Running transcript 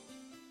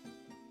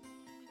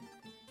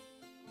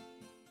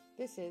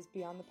This is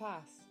Beyond the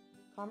Pass,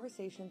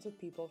 conversations with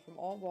people from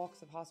all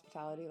walks of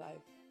hospitality life.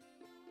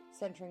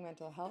 Centering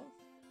mental health,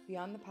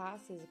 Beyond the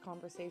Pass is a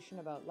conversation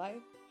about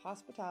life,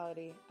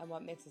 hospitality, and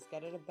what makes us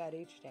get out of bed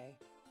each day.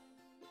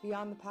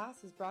 Beyond the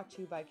Pass is brought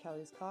to you by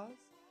Kelly's Cause,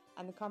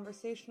 and the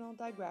conversational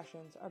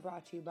digressions are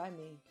brought to you by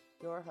me,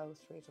 your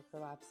host, Rachel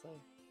Kerlapsley.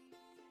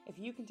 If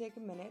you can take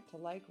a minute to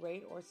like,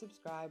 rate, or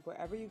subscribe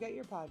wherever you get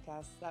your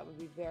podcasts, that would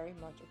be very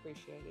much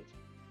appreciated.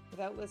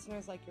 Without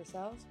listeners like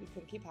yourselves, we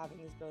couldn't keep having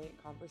these brilliant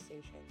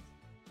conversations.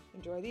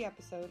 Enjoy the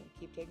episode and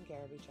keep taking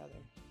care of each other.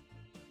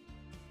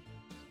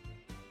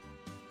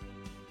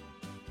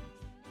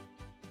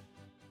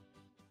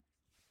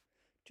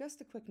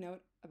 Just a quick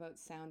note about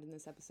sound in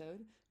this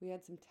episode. We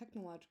had some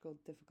technological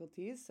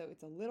difficulties, so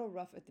it's a little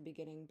rough at the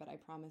beginning, but I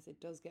promise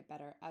it does get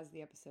better as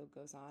the episode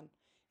goes on.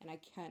 And I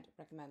can't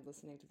recommend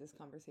listening to this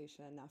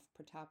conversation enough.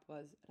 Pratap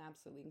was an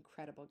absolutely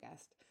incredible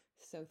guest.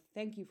 So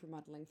thank you for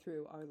muddling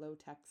through our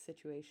low-tech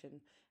situation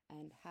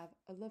and have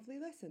a lovely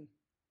listen.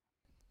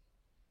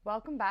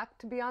 Welcome back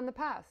to Beyond the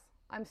Pass.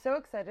 I'm so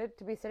excited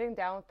to be sitting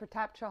down with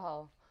Pratap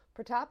Chahal.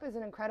 Pratap is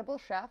an incredible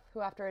chef who,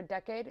 after a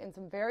decade in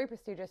some very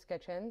prestigious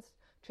kitchens,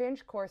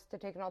 changed course to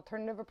take an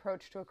alternative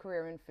approach to a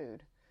career in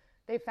food.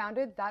 They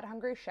founded That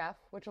Hungry Chef,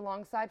 which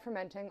alongside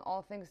fermenting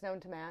all things known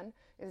to man,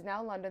 is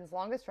now London's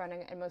longest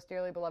running and most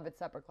dearly beloved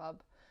supper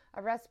club.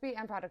 A recipe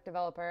and product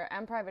developer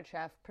and private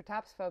chef,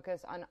 Pratap's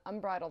focus on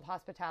unbridled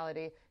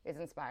hospitality is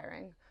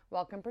inspiring.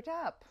 Welcome,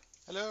 Pratap.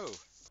 Hello.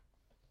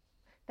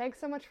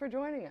 Thanks so much for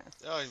joining us.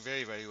 Oh, you're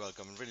very, very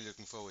welcome. I'm really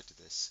looking forward to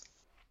this.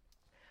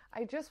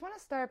 I just want to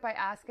start by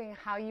asking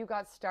how you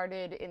got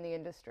started in the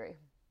industry.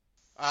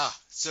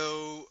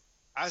 So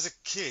as a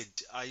kid,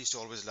 I used to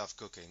always love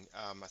cooking.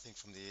 I think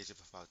from the age of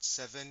about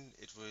 7,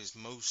 it was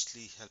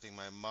mostly helping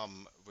my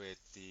mum with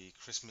the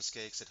Christmas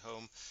cakes at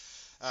home.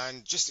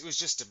 And it was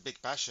just a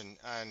big passion.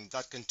 And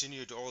that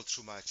continued all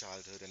through my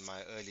childhood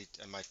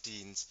and my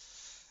teens.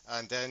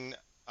 And then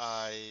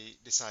I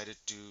decided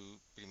to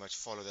pretty much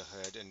follow the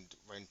herd and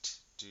went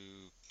to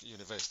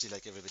university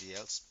like everybody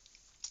else.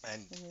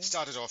 And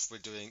started off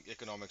with doing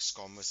economics,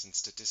 commerce, and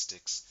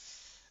statistics,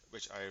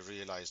 which I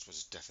realized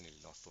was definitely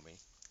not for me.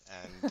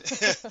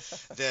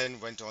 And then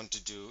went on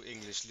to do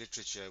English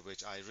literature,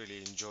 which I really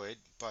enjoyed,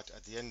 but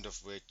at the end of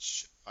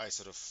which I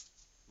sort of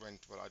went,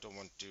 well, I don't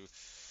want to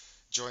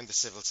join the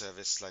civil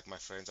service like my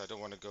friends. I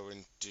don't want to go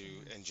into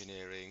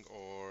engineering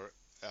or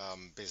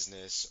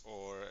business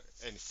or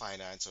any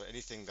finance or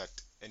anything that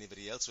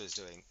anybody else was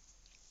doing.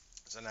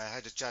 So then I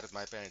had a chat with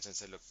my parents and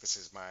said, look, this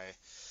is my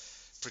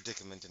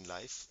predicament in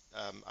life.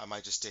 I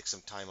might just take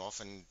some time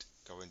off and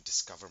go and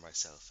discover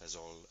myself, as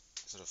all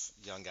sort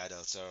of young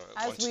adults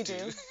want to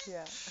do.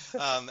 Yeah.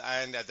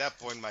 And at that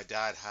point, my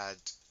dad had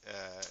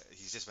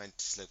he just went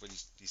like when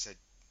he said,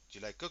 "Do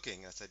you like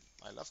cooking?" I said,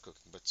 "I love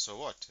cooking, but so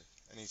what?"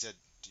 And he said,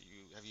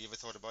 "Have you ever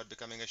thought about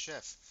becoming a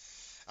chef?"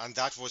 And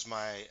that was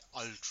my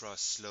ultra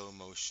slow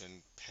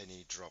motion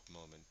penny drop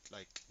moment.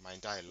 Like my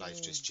entire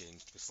life just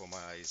changed before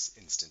my eyes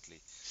instantly.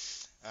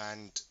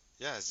 And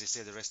yeah, as they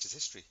say, the rest is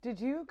history.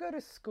 Did you go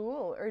to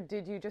school or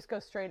did you just go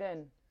straight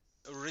in?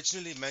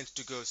 Originally meant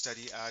to go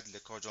study at Le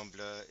Cordon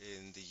Bleu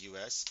in the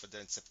US, but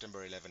then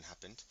September 11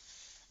 happened,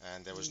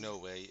 and there was no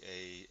way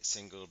a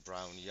single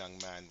brown young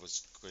man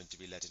was going to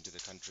be let into the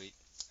country.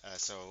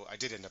 So I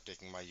did end up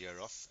taking my year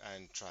off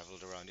and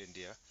traveled around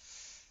India,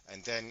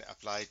 and then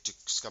applied to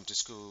come to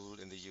school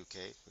in the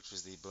UK, which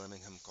was the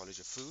Birmingham College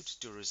of Food,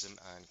 Tourism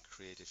and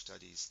Creative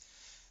Studies.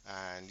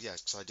 And yeah,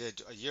 so I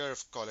did a year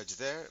of college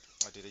there.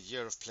 I did a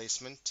year of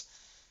placement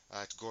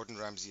at Gordon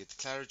Ramsay at the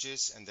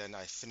Claridges, and then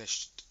I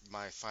finished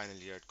my final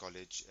year at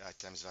college at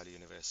Thames Valley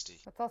University.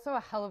 That's also a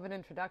hell of an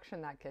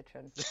introduction, that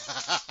kitchen.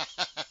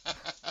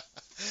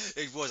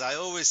 It was. I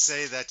always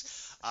say that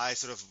I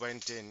sort of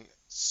went in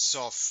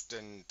soft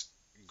and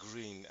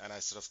green, and I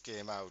sort of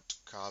came out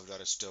carved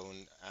out of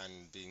stone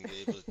and being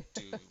able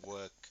to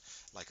work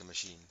like a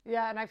machine.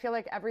 Yeah, and I feel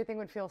like everything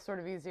would feel sort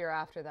of easier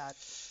after that.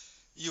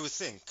 You would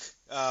think.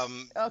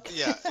 Okay.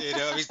 Yeah,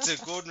 I mean,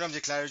 so Gordon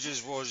Ramsay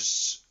Claridges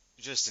was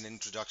just an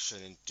introduction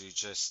into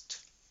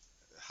just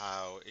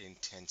how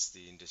intense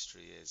the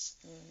industry is.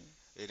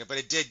 But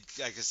it did,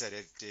 like I said,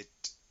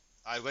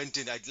 I went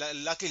in.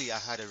 Luckily, I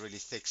had a really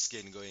thick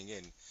skin going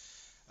in,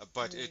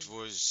 but it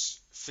was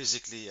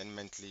physically and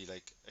mentally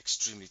like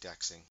extremely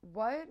taxing.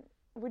 What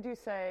would you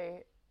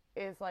say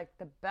is like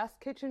the best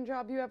kitchen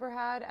job you ever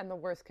had and the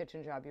worst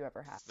kitchen job you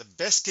ever had? The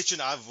best kitchen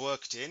I've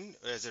worked in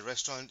is a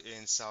restaurant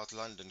in South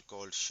London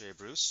called Chez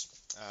Bruce,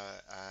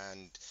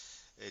 and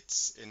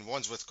it's in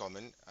Wandsworth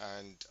Common,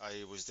 and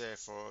I was there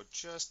for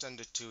just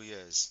under 2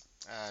 years.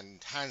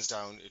 And hands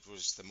down, it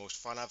was the most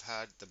fun I've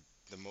had,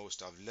 the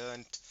most I've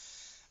learned.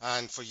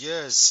 And for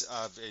years,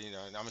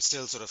 I'm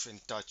still sort of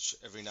in touch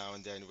every now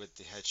and then with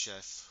the head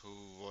chef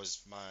who was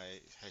my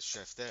head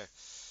chef there.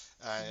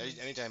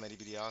 Anytime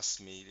anybody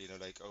asks me,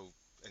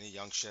 any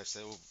young chefs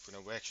say,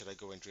 where should I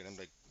go and train? I'm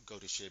like, go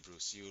to Chez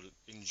Bruce. You'll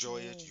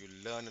enjoy it.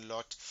 You'll learn a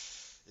lot.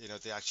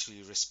 They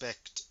actually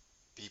respect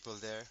people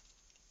there.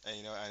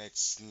 And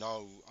it's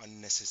no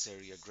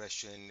unnecessary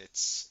aggression.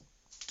 It's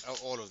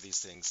all of these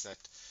things that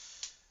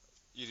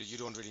you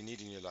don't really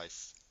need in your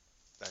life.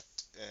 That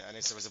and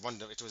it was a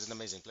wonder. It was an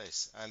amazing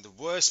place. And the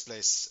worst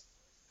place,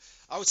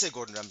 I would say,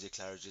 Gordon Ramsay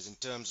Claridges, in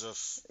terms of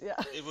Yeah.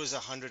 it was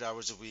 100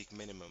 hours a week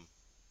minimum.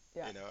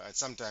 Yeah. And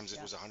sometimes it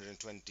Yeah. was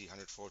 120,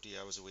 140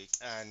 hours a week.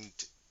 And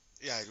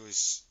yeah, it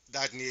was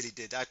that nearly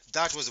did that.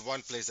 That was the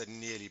one place that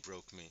nearly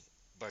broke me.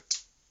 But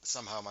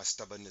somehow my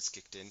stubbornness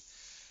kicked in,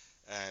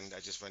 and I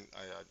just went.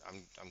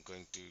 I'm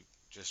going to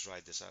just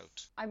ride this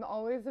out. I'm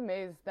always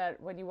amazed that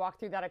when you walk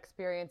through that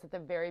experience at the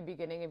very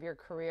beginning of your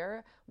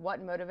career,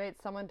 what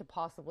motivates someone to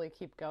possibly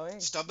keep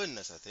going?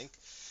 Stubbornness, I think.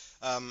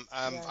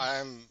 Yeah.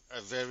 I'm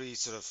a very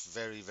sort of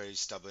very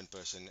stubborn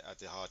person at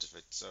the heart of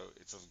it. So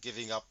it's of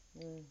giving up.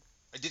 Mm.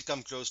 I did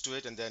come close to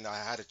it, and then I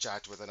had a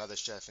chat with another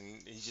chef,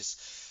 and he just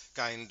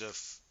kind of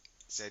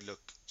said, "Look,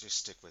 just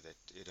stick with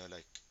it.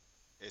 Like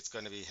it's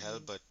going to be hell,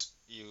 Mm. but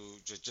you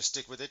just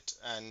stick with it,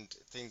 and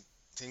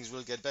things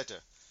will get better."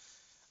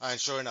 And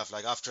sure enough,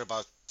 like after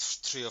about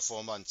 3 or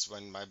 4 months,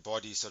 when my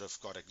body sort of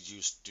got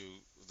used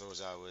to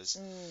those hours,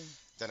 Mm.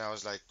 then I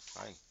was like,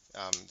 fine.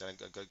 Then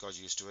I got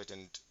used to it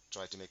and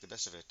tried to make the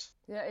best of it.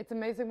 Yeah, it's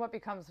amazing what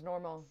becomes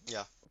normal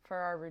Yeah. for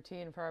our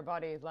routine, for our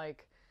body.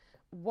 Like,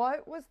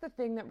 what was the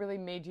thing that really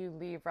made you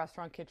leave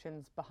restaurant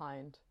kitchens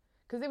behind?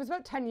 Because it was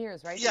about 10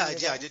 years, right, that Yeah, you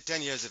were yeah, I there? did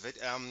 10 years of it.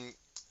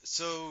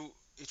 So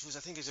it was, I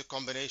think it's a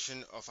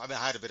combination of, I mean,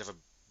 I had a bit of a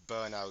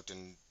burnout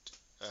in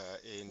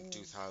Mm.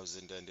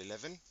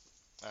 2011,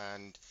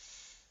 and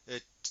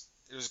it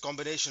it was a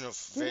combination of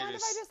Do you mind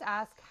if I various. just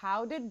ask,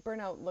 how did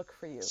burnout look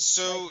for you? Like,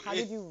 So how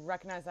did you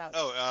recognize that?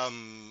 oh,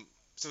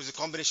 so it was a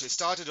combination. It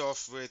started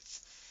off with,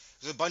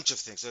 it was a bunch of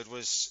things. So it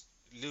was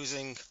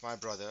losing my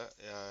brother,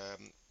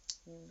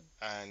 Mm.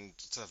 and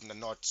sort of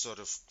not sort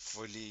of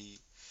fully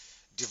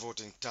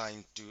devoting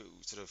time to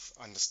sort of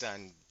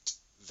understand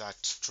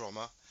that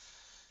trauma,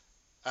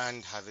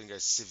 and having a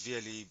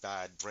severely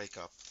bad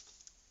breakup.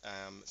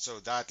 So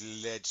that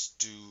led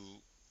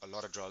to a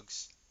lot of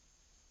drugs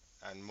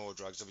and more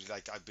drugs. I mean,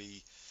 like I'd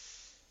be,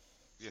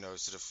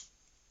 sort of,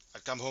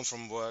 I'd come home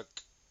from work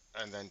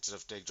and then sort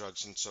of take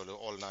drugs and solo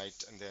all night,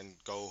 and then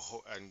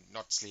and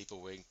not sleep a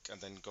wink, and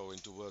then go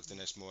into work the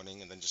next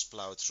morning, and then just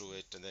plow through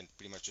it, and then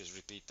pretty much just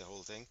repeat the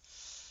whole thing.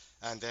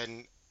 And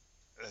then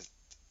uh,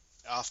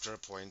 after a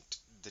point,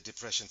 the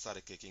depression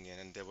started kicking in,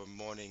 and there were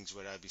mornings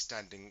where I'd be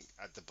standing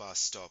at the bus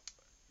stop,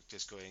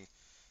 just going,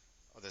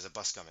 "Oh, there's a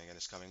bus coming, and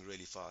it's coming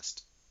really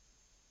fast."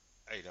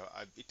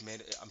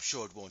 I'm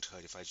sure it won't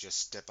hurt if I just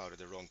step out at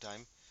the wrong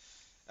time.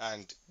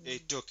 And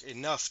it Mm. took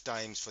enough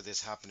times for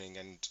this happening,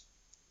 and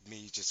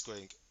me just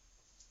going,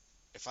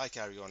 if I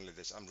carry on like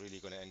this, I'm really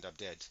going to end up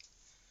dead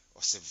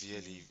or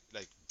severely, Mm.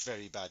 like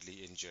very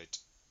badly injured.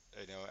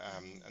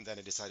 Mm. And then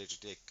I decided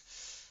to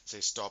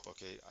say, stop.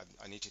 Okay,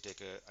 I need to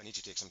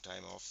take some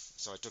time off.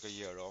 So I took a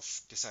year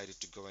off. Decided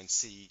to go and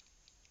see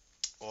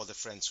all the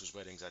friends whose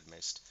weddings I'd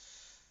missed.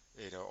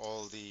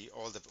 All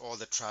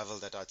the travel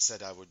that I'd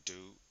said I would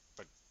do,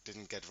 but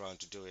didn't get around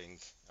to doing.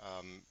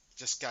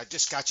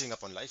 Just catching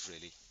up on life,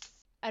 really.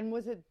 And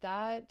was it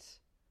that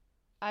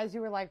as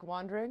you were like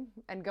wandering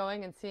and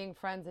going and seeing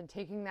friends and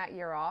taking that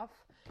year off,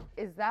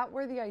 is that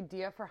where the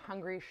idea for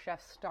Hungry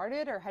Chef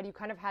started, or had you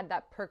kind of had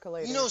that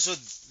percolating? So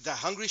the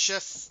Hungry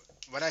Chef,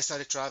 when I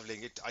started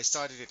traveling, I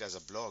started it as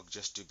a blog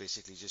just to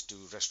basically just do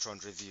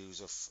restaurant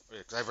reviews of.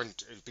 'Cause I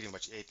went pretty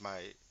much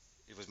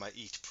it was my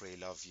eat, pray,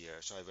 love year.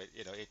 So I went,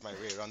 ate my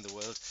way around the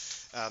world.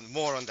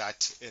 More on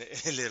that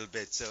in a little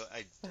bit. So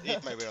I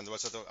ate my way around the world.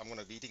 So I thought I'm going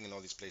to be eating in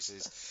all these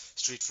places,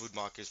 street food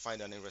markets, fine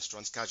dining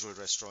restaurants, casual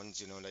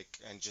restaurants,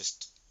 and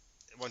just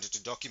wanted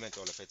to document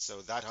all of it.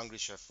 So that Hungry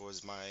Chef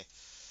was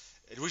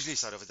it originally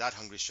started with that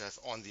Hungry Chef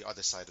on the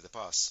other side of the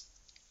pass.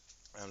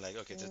 And I'm like,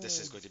 okay, so this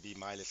is Mm. going to be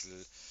my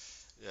little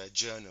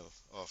journal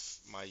of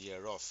my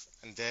year off.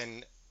 And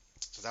then,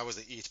 so that was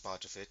the eat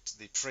part of it.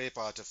 The pray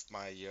part of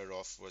my year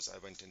off was I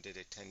went and did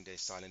a 10-day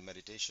silent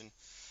meditation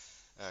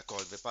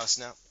called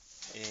Vipassana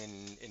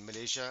in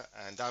Malaysia,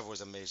 and that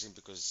was amazing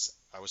because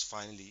I was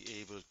finally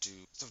able to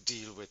sort of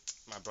deal with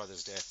my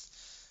brother's death,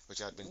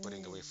 which I'd been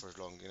putting away Mm.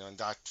 for long, and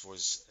that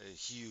was a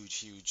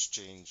huge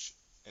change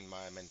in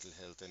my mental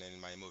health and in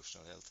my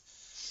emotional health.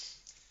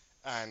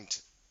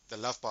 And the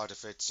love part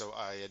of it, so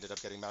I ended up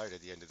getting married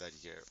at the end of that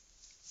year.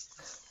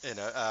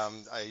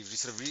 I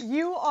sort of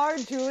You are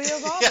Julia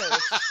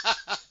Roberts.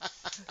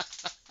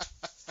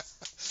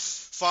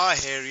 far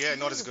hairier,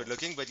 not as good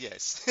looking, but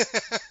yes.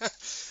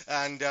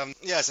 And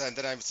yes, and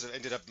then I sort of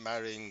ended up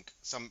marrying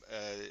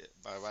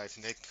my wife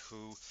Nick,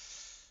 who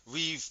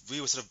we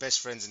were sort of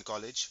best friends in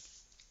college,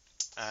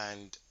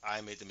 and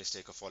I made the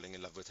mistake of falling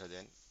in love with her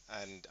then,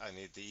 and I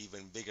made the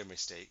even bigger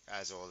mistake,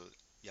 as all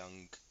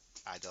young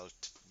adult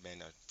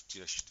men are,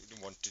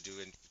 want to do,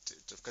 in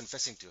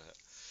confessing to her.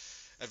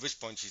 At which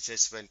point she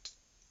just went,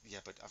 "Yeah,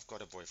 but I've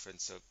got a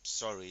boyfriend, so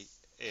sorry,"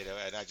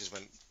 and I just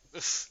went,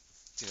 "Ugh,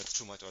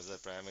 too much was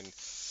that, Prime," and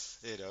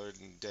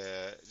and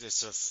just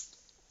sort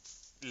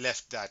of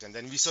left that, and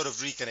then we sort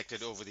of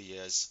reconnected over the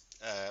years,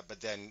 but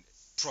then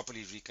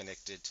properly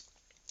reconnected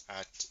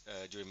at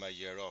during my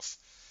year off,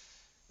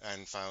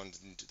 and found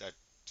that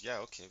yeah,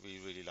 okay, we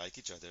really like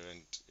each other,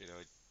 and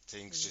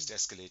things just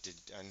escalated,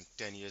 and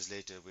 10 years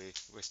later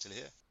we're still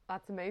here.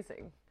 That's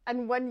amazing.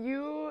 And when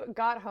you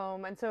got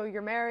home, and so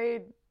you're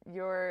married,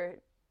 you're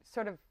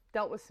sort of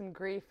dealt with some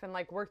grief and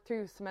like worked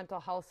through some mental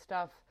health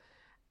stuff,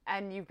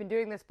 and you've been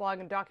doing this blog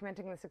and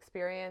documenting this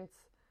experience.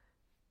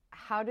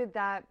 How did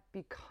that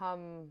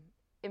become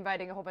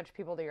inviting a whole bunch of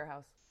people to your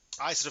house?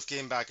 I sort of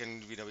came back,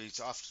 and we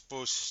after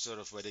post sort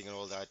of wedding and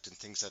all that, and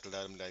things settled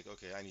out. I'm like,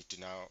 okay, I need to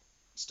now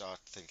start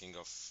thinking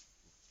of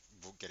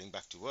getting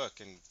back to work.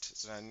 And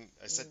so then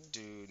I said Mm, to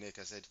Nick,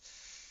 I said,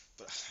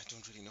 but I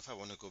don't really know if I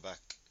want to go back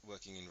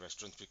working in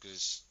restaurants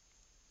because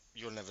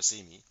you'll never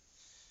see me,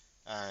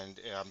 and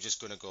I'm just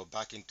going to go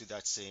back into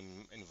that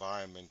same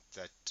environment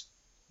that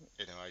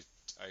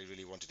I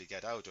really wanted to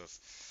get out of.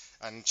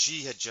 And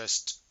she had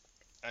just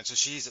and so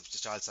she's a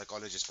child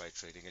psychologist by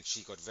training, and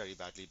she got very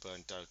badly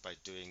burnt out by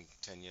doing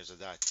 10 years of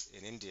that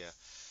in India.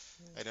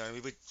 mm, And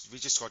we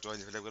just got to like,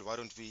 well, why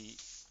don't we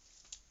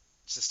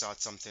just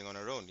start something on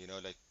our own?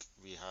 Like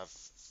we have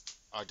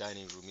our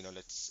dining room.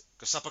 Let's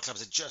because supper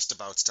clubs had just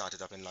about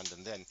started up in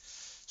London then.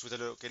 So we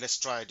thought, okay, let's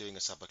try doing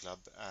a supper club.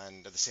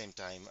 And at the same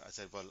time, I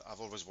said, well,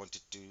 I've always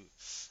wanted to.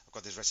 I've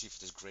got this recipe for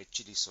this great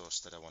chili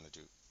sauce that I want to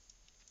do.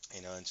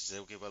 And she said,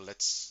 okay, well,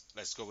 let's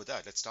go with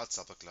that. Let's start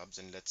supper clubs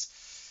and let's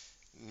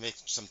make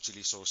some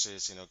chili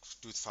sauces.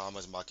 Do the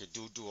farmers market,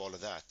 do all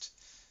of that.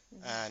 mm,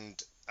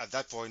 And at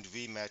that point,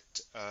 we met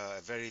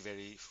a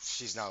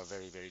she's now a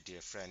very, very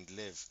dear friend,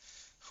 Liv,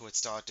 who had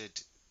started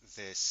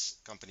this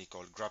company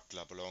called Grub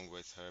Club along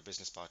with her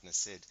business partner,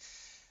 Sid.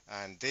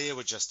 And they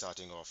were just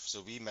starting off.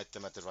 So we met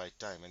them at the right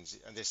time.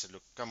 And they said,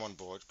 look, come on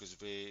board because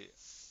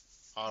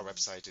our mm,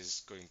 website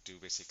is going to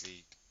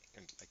basically,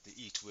 and like the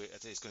Eat, I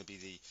think it's going to be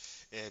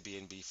the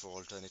Airbnb for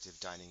alternative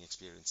dining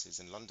experiences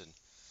in London.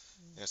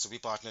 mm. So we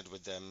partnered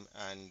with them,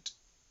 and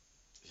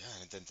yeah,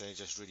 and then it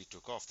just really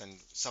took off. Then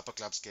supper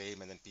clubs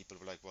came, and then people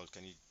were like, "Well,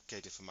 can you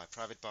cater for my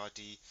private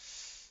party?"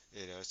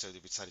 So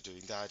we started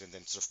doing that, and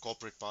then sort of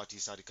corporate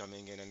parties started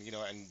coming in, and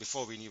and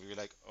before we knew, we were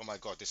like, "Oh my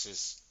God, this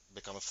has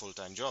become a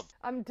full-time job."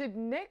 Did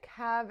Nick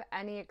have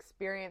any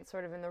experience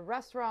sort of in the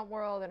restaurant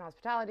world and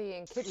hospitality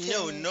and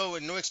No, kitchens?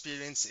 no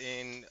experience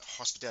in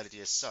hospitality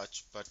as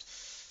such, but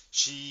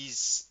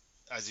she's,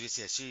 as we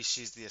say,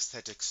 she's the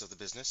aesthetics of the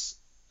business,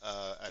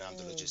 and I'm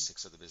the Mm,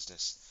 logistics of the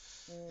business.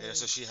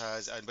 So mm, she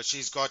has, but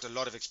she's got a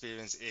lot of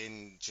experience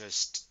in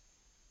just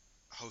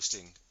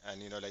hosting,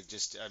 and like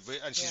just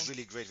and yeah, she's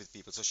really great with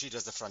people, so she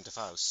does the front of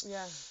house.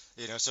 yeah.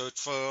 So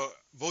for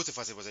both of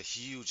us it was a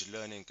huge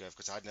learning curve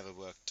because I'd never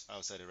worked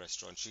outside a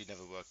restaurant, she'd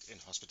never worked in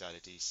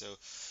hospitality. So,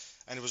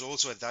 and it was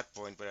also at that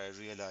point where I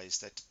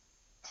realized that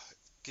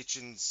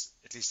kitchens,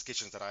 at least the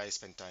kitchens that I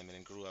spent time in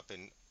and grew up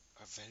in,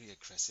 are very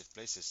aggressive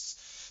places.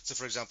 So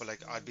for example,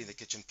 like I'd be in Mm, the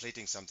kitchen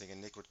plating something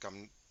and Nick would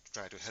come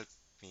try to help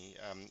me,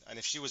 and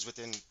if she was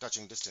within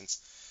touching distance,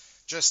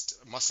 just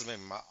muscle me,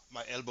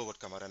 my elbow would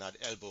come out and I'd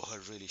elbow her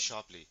really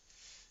sharply,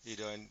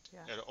 and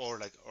yeah.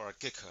 or I'd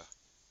kick her,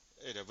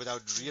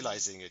 without Mm,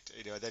 realizing it,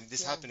 then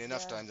this yeah, happened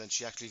enough yeah. times and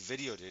she actually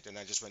videoed it and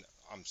I just went,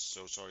 I'm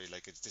so sorry,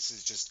 like this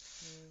is just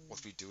Mm,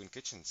 what we do in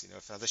kitchens.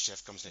 If another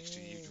chef comes next to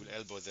you, mm, you'll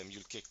elbow them,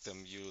 you'll kick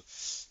them, you'll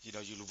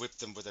whip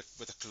them with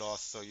a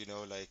cloth, or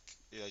like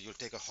you'll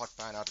take a hot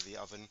pan out of the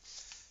oven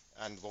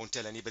and won't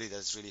tell anybody that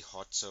it's really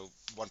hot, so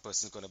one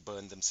person's going to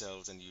burn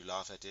themselves and you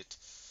laugh at it.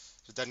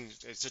 So then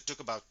it took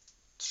about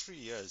 3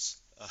 years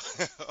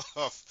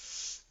of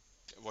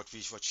what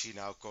she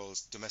now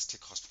calls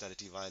domestic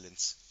hospitality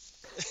violence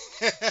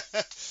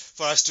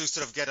for us to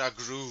sort of get our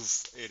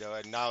groove,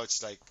 and now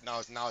it's like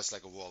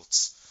a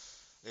waltz.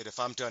 If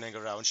I'm turning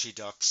around, she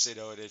ducks,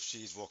 and if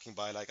she's walking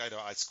by, like I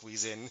don't, I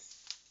squeeze in.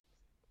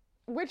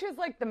 which is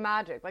like the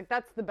magic. Like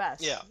that's the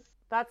best. Yeah,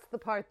 That's the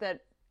part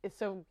that is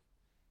so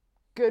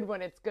good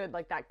when it's good,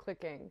 like that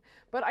clicking.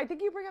 But I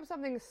think you bring up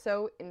something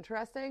so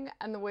interesting,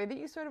 and the way that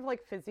you sort of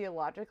like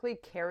physiologically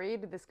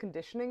carried this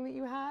conditioning that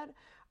you had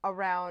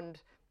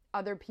around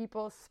other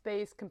people's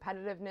space,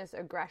 competitiveness,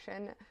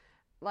 aggression.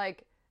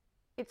 Like,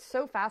 it's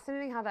so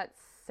fascinating how that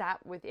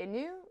sat within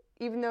you,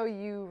 even though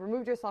you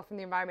removed yourself from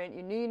the environment,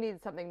 you knew you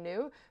needed something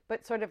new,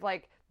 but sort of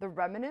like the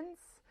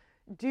remnants.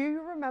 Do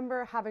you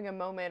remember having a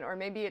moment, or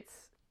maybe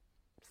it's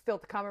still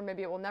to come, or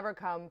maybe it will never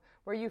come,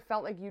 where you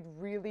felt like you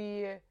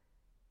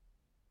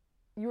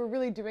were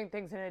really doing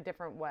things in a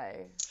different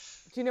way?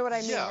 Do you know what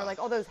I mean? Where yeah. like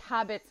all those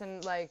habits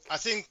and like, I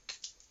think.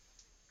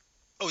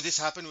 Oh, this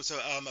happened. So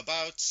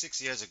about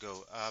 6 years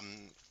ago,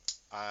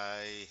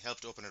 I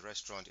helped open a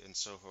restaurant in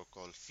Soho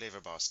called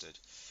Flavor Bastard,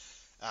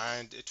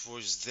 and it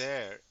was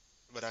there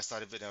when I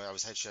started. I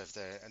was head chef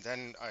there, and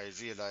then I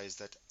realized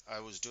that I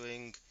was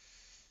doing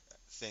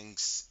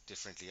things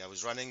differently. I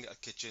was running a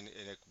kitchen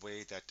in a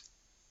way that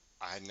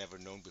I had never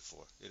known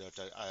before.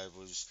 That I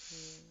was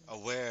mm,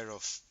 aware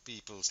of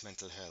people's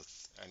mental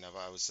health, and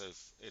I was sort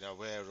of,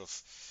 aware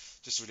of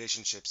just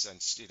relationships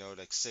and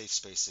like safe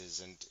spaces,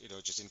 and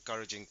just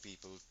encouraging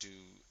people to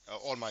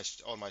all my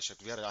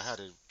chefs. I had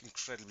an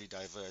incredibly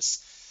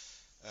diverse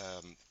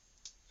um,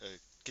 uh,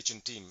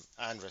 kitchen team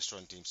and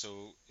restaurant team,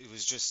 so it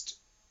was just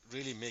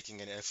really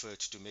making an effort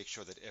to make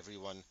sure that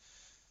everyone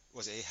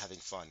was having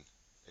fun.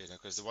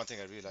 Because the one thing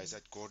I realized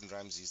at Gordon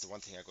Ramsay's, the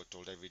one thing I got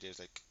told every day is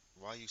like,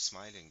 why are you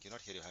smiling? You're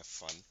not here to have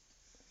fun.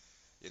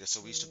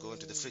 So we used to go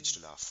into the fridge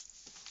to laugh.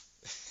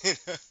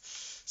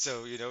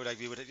 So like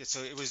we would.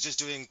 So it was just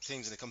doing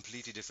things in a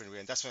completely different way,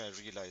 and that's when I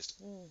realized,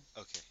 Mm.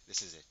 okay,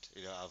 this is it.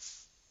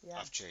 Yeah.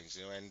 I've changed.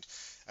 And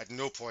at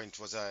no point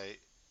was I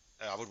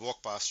would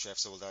walk past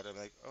chefs all that. I'm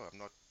like, oh, I'm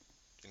not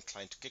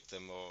inclined to kick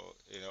them or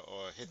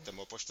or hit them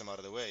or push them out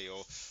of the way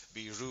or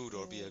be rude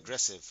or be Mm.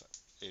 aggressive.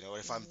 Or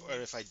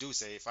Mm. if I do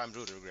say if I'm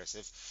rude or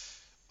aggressive,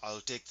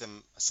 I'll take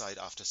them aside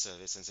after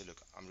service and say,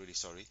 look, I'm really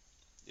sorry.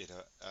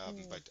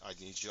 But Mm. I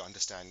need you to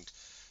understand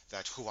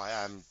that who I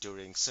am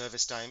during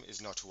service time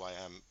is not who I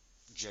am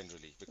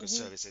generally, because Mhm.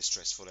 service is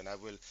stressful, and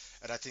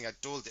I think I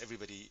told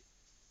everybody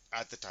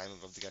at the time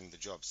of getting the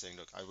job, saying,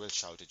 look, I will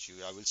shout at you,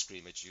 I will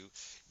scream at you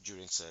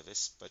during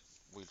service, but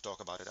we'll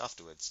talk about it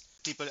afterwards.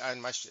 People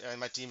and my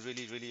team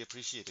really really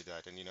appreciated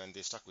that, and and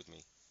they stuck with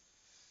me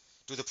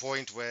to the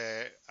point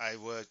where I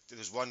worked. There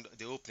was one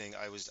the opening.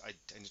 I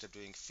ended up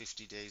doing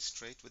 50 days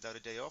straight without a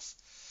day off,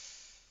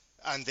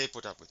 and they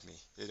put up with me.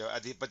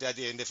 But at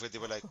the end of it, they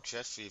were like,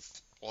 Chef, we've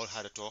all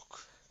had a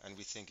talk, and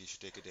we think you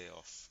should take a day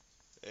off.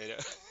 You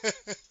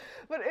know?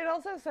 But it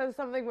also says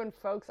something when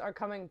folks are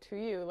coming to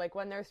you, like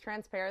when there's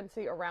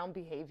transparency around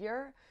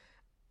behavior.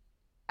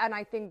 And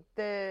I think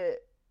the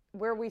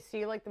where we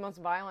see like the most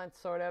violence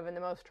sort of and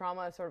the most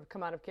trauma sort of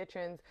come out of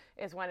kitchens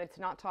is when it's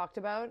not talked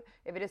about.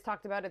 If it is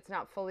talked about, it's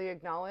not fully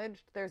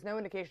acknowledged. There's no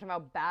indication of how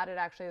bad it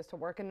actually is to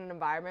work in an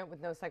environment with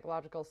no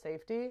psychological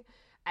safety.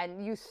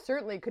 And you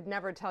certainly could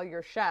never tell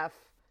your chef,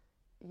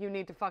 you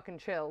need to fucking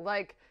chill.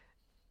 Like,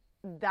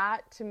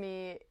 that to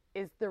me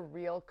is the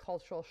real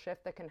cultural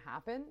shift that can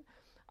happen.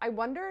 I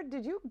wonder,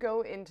 did you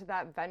go into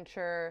that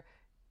venture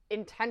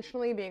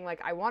intentionally being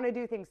like, I want to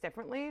do things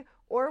differently?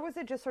 Or was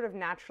it just sort of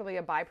naturally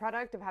a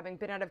byproduct of having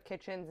been out of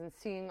kitchens and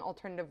seeing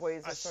alternative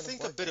ways I of sort of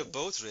think a bit of working?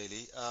 both,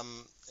 really.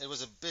 It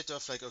was a bit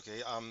of like,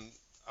 okay,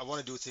 I want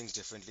to do things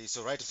differently.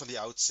 So right from the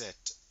outset,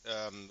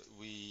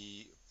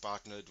 we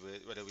partnered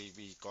with, whether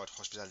we got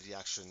Hospitality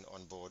Action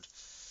on board.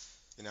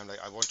 I'm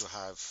like, I want to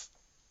have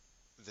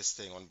this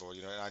thing on board,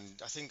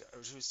 and I think it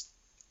was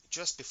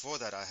just before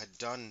that I had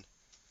done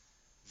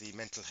the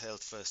mental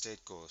health first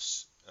aid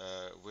course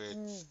with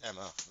Mm,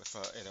 Emma,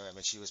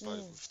 Emma, she was part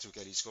of mm, through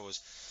Kelly's scores,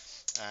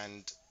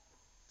 and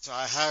so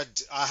I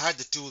had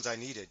the tools I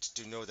needed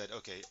to know that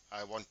okay,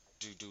 I want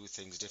to do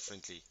things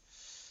differently,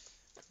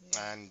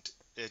 yeah. and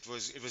it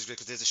was great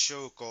because there's a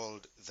show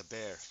called The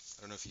Bear.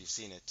 I don't know if you've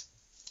seen it.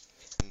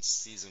 In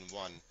season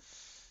one,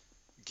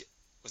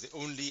 was the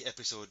only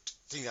episode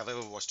thing I've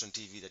ever watched on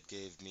TV that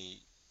gave me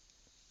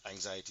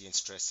anxiety and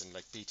stress and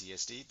like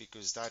PTSD,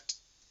 because that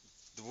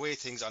the way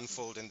things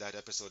unfold in that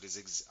episode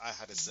is I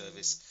had a Mm-hmm.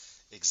 service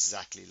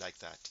exactly like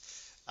that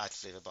at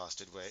Flavor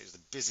Bastard, where it's the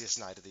busiest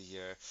night of the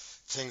year.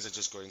 Things are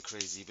just going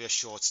crazy. We're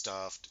short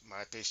staffed.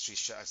 My pastry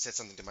chef, I said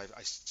something to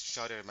I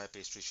shouted at my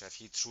pastry chef.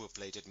 He threw a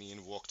plate at me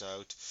and walked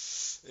out.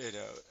 You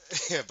know,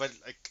 yeah, but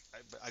like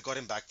I got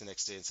him back the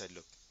next day and said,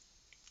 look,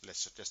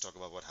 let's talk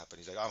about what happened.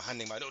 He's like, I'm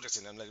handing my notice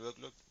in. I'm like,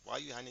 look, why are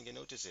you handing your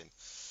notice in?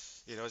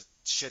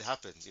 Shit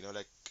happens.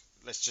 Like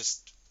let's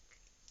just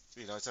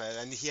so,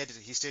 and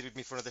he stayed with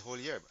me for the whole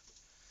year.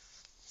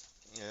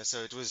 So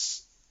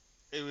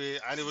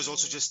and it was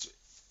also Mm. just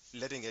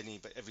letting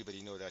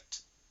everybody know that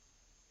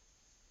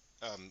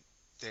um,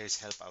 there is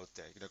help out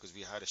there, because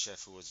we had a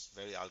chef who was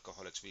very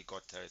alcoholic, so we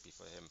got therapy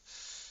for him.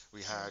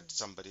 We had Mm.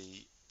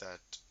 somebody that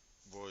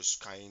was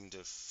kind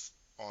of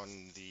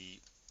on the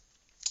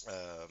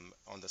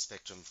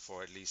spectrum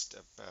for at least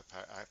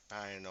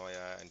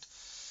paranoia and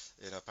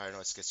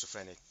paranoid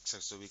schizophrenic.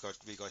 So we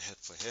got help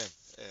for him.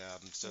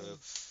 So Mm.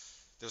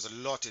 there was a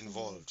lot Mm-hmm.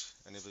 involved,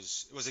 and it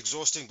was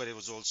exhausting, but it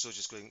was also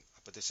just going.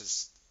 But this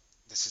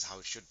is how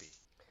it should be.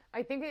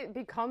 I think it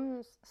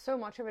becomes so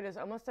much of it is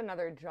almost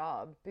another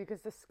job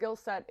because the skill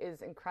set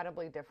is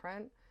incredibly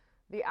different.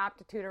 The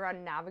aptitude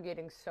around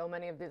navigating so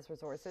many of these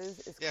resources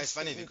is Yeah, it's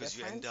funny completely because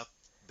you end different. up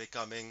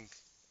becoming,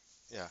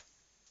 yeah.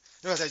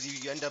 No, it's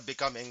like you end up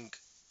becoming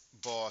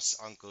boss,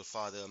 uncle,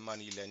 father,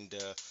 money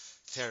lender,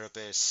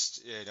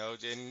 therapist,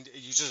 and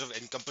you just sort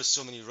of encompass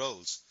so many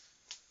roles.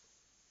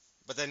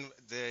 But then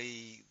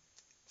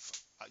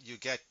you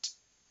get,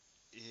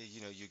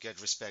 you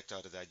get respect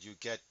out of that. You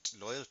get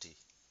loyalty,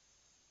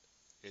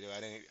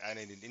 and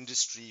in an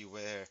industry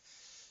where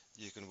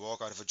you can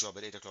walk out of a job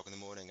at 8 o'clock in the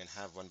morning and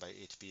have one by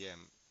 8 p.m.,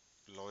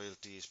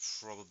 loyalty is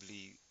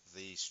probably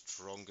the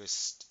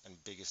strongest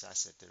and biggest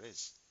asset there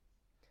is.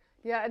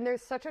 Yeah, and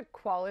there's such a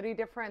quality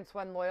difference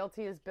when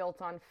loyalty is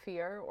built on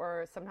fear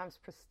or sometimes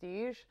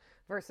prestige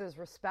versus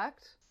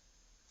respect.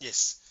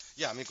 Yes.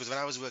 Yeah, I mean, because when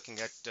I was working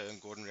at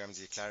Gordon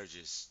Ramsay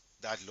Claridges,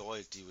 that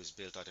loyalty was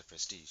built out of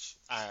prestige,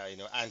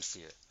 and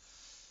fear.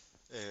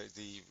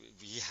 The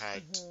We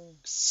had Mm-hmm.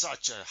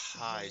 such a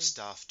high Mm-hmm.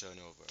 staff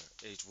turnover.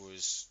 It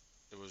was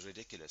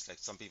ridiculous. Like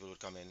some people would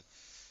come in,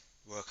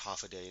 work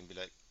half a day, and be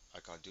like, I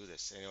can't do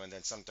this. And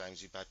then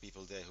sometimes you've had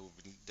people there who've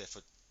been there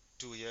for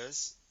 2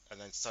 years,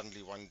 and then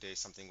suddenly one day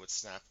something would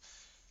snap,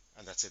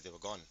 and that's it, they were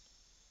gone.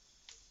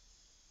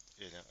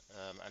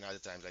 And other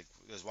times, like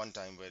there was one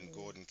time when Mm.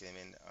 Gordon came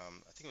in,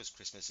 I think it was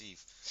Christmas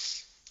Eve,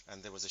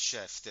 and there was a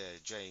chef there,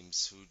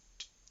 James, who'd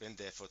been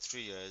there for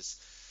 3 years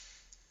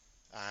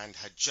and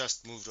had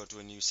just moved on to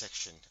a new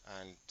section,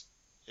 and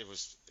it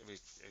was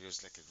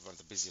like one of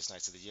the busiest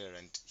nights of the year,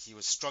 and he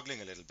was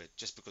struggling a little bit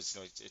just because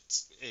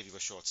we were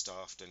short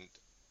staffed, and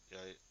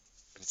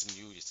it's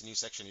a new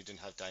section. He didn't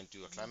have time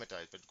to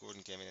acclimatize. But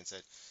Gordon came in and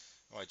said,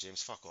 "All right,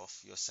 James, fuck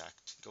off. You're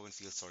sacked. Go and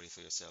feel sorry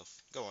for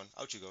yourself. Go on,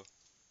 out you go."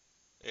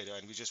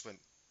 And we just went,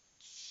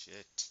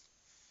 "Shit,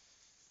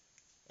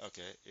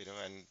 okay,"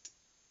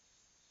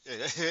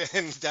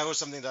 and that was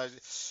something that,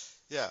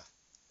 yeah,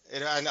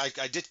 and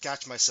I did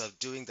catch myself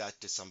doing that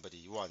to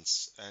somebody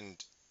once,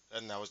 and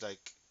I was like,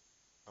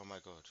 "Oh my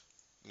God,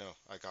 no,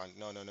 I can't.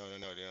 No, no, no, no,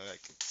 no."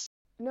 Like,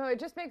 No, it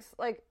just makes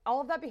like all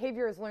of that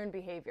behavior is learned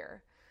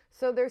behavior.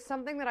 So there's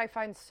something that I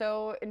find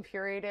so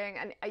infuriating,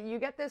 and you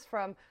get this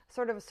from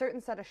sort of a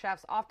certain set of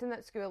chefs, often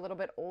that skew a little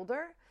bit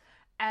older,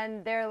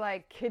 and they're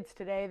like, kids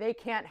today, they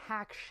can't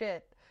hack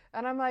shit.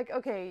 And I'm like,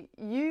 okay,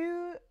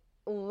 you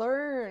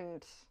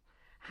learned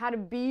how to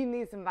be in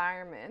these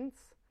environments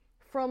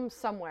from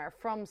somewhere,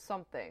 from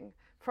something,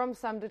 from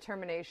some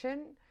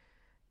determination.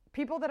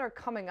 People that are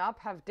coming up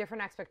have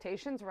different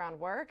expectations around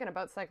work and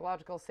about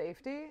psychological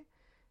safety.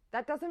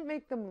 That doesn't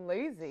make them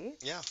lazy.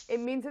 yeah, It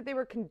means that they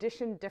were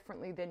conditioned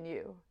differently than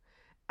you.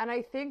 And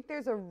I think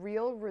there's a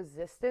real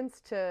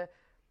resistance to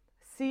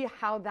see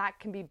how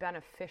that can be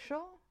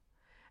beneficial.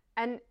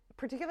 And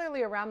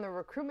particularly around the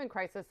recruitment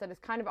crisis that is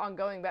kind of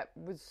ongoing, but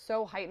was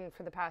so heightened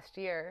for the past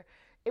year,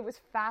 it was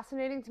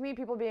fascinating to me.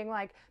 People being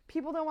like,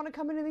 people don't want to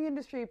come into the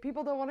industry.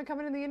 People don't want to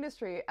come into the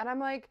industry. And I'm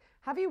like,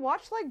 have you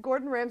watched like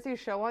Gordon Ramsay's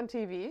show on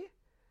TV?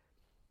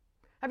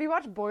 Have you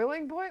watched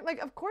Boiling Point? Like,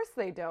 of course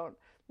they don't.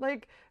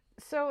 Like,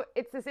 so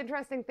it's this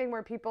interesting thing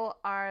where people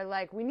are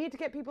like, we need to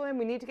get people in,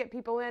 we need to get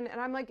people in. And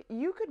I'm like,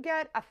 you could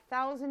get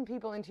 1,000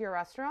 people into your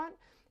restaurant.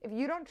 If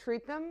you don't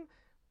treat them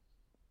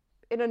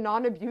in a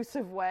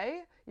non-abusive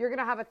way, you're going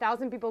to have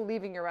 1,000 people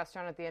leaving your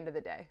restaurant at the end of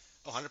the day.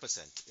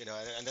 100%.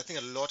 And I think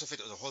a lot of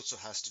it also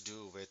has to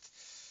do with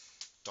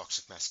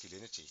toxic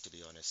masculinity, to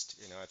be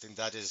honest. I think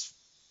that is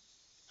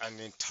an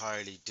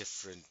entirely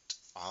different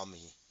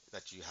army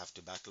that you have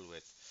to battle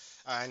with.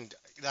 And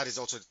that is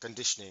also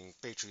conditioning,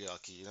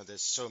 patriarchy.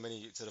 There's so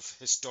many sort of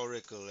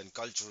historical and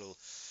cultural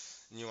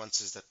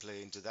nuances that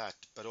play into that.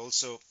 But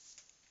also,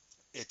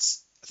 I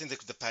think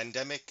the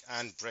pandemic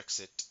and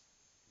Brexit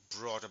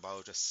brought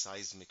about a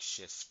seismic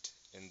shift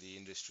in the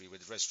industry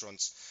with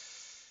restaurants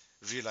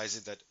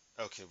realizing that,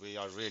 okay, we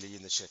are really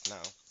in the shit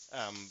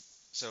now.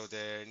 So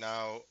they're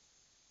now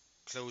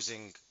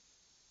closing,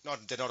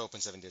 they're not open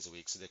 7 days a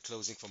week, so they're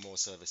closing for more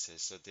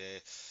services. So their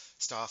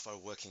staff are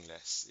working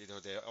less.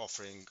 They're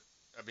offering,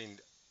 I mean,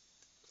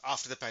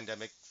 after the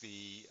pandemic,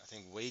 I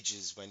think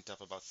wages went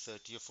up about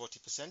 30 or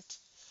 40%.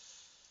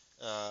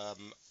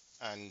 Um,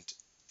 and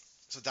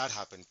so that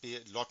happened. A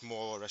lot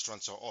more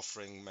restaurants are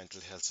offering mental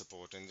health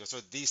support, and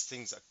so these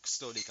things are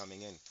slowly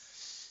coming in.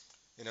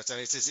 So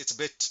it's a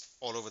bit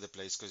all over the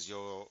place because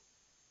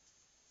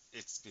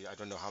I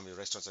don't know how many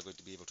restaurants are going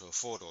to be able to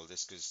afford all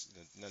this because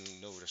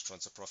no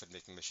restaurants are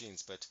profit-making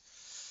machines. But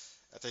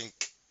I think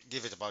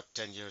give it about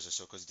 10 years or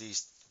so because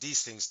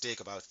these things take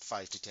about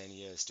 5 to 10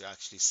 years to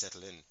actually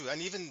settle in.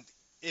 And even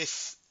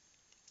if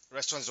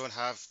restaurants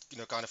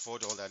can't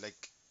afford all that,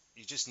 like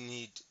you just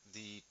need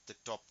the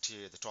top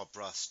tier, the top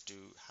brass to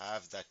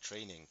have that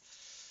training.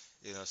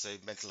 Say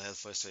mental health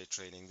first aid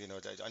training.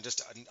 And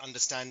just an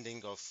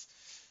understanding of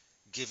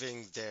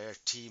giving their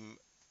team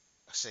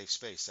a safe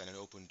space and an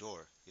open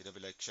door. Be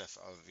like, chef,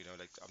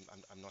 like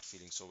I'm not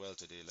feeling so well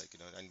today, like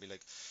and be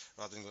like,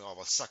 rather than go, oh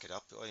well, suck it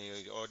up,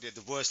 or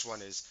the worst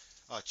one is,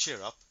 cheer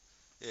up,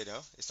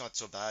 it's not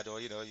so bad, or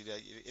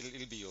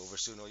it'll be over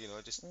soon,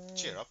 or just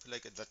cheer Mm, up,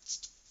 like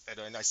that's.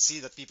 And I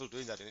see that people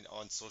doing that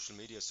on social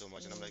media so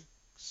much, and I'm mm. like,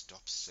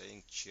 stop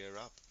saying cheer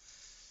up.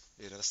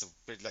 That's the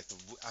bit like the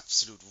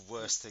absolute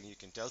worst thing you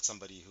can tell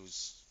somebody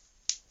who's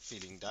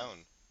feeling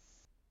down.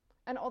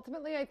 And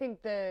ultimately, I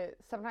think the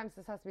sometimes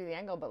this has to be the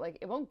angle, but like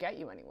it won't get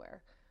you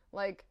anywhere.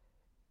 Like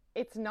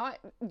it's not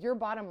your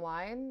bottom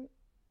line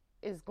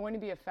is going to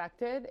be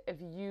affected if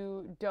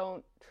you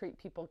don't treat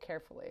people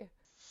carefully.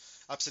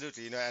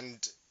 Absolutely,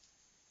 and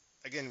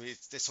again,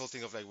 it's this whole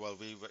thing of like, well,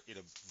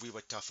 we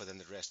were tougher than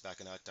the rest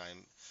back in our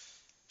time.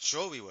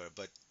 Sure, we were,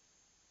 but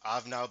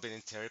I've now been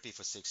in therapy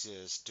for 6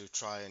 years to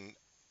try and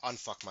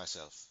unfuck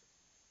myself,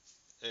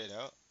 you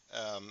know,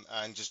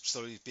 and just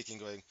slowly picking,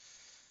 going,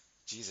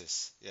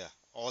 Jesus, yeah,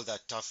 all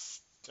that tough,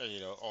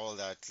 all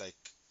that like,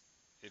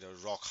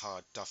 rock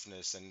hard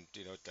toughness and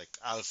like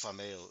alpha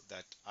male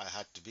that I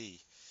had to be.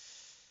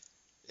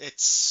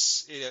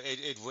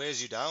 It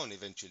wears you down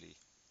eventually.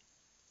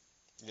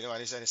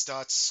 And it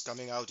starts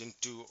coming out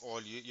into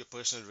all your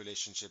personal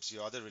relationships,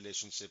 your other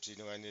relationships,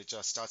 and it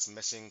just starts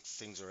messing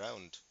things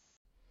around.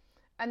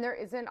 And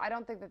I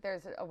don't think that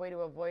there's a way to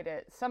avoid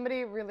it.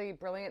 Somebody really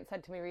brilliant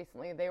said to me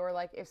recently, they were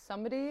like, if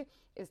somebody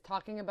is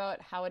talking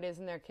about how it is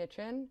in their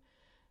kitchen,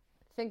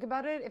 think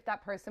about it. If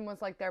that person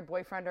was like their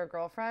boyfriend or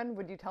girlfriend,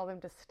 would you tell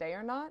them to stay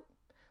or not?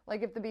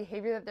 Like if the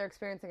behavior that they're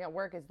experiencing at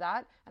work is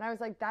that. And I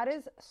was like, that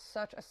is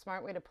such a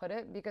smart way to put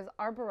it, because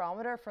our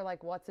barometer for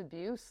like what's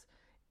abuse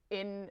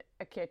in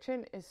a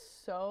kitchen is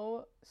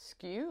so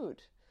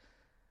skewed.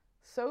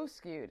 So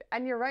skewed.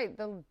 And you're right,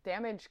 the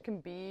damage can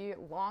be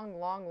long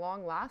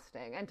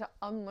lasting, and to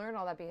unlearn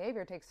all that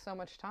behavior takes so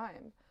much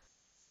time.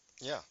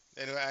 Yeah,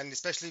 and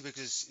especially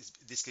because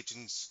these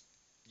kitchens,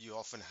 you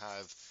often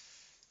have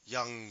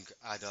young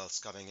adults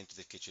coming into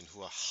the kitchen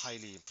who are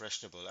highly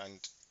impressionable, and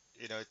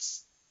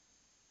it's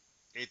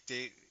it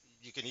they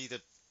you can either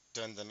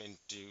turn them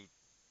into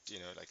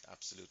like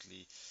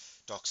absolutely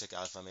toxic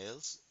alpha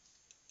males,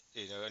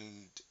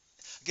 and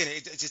again,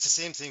 it's the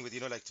same thing with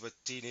like with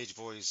teenage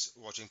boys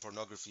watching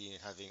pornography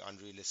and having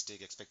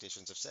unrealistic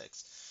expectations of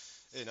sex,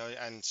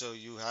 and so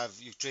you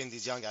train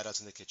these young adults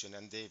in the kitchen,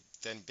 and they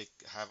then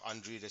have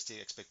unrealistic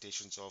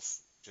expectations of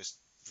just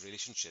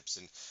relationships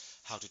and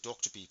how to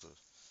talk to people,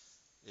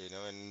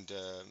 and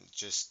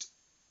just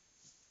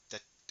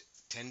that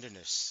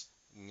tenderness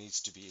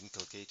needs to be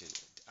inculcated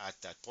at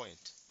that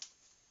point.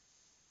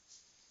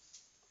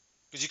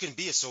 Because you can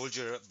be a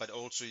soldier, but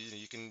also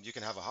you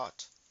can have a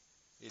heart.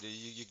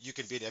 You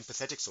can be an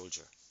empathetic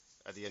soldier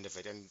at the end of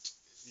it, and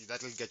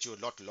that'll get you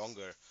a lot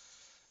longer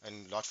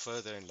and a lot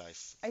further in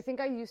life. I think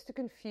I used to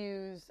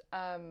confuse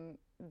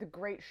the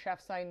great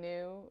chefs I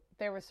knew.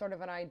 There was sort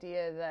of an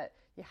idea that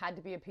you had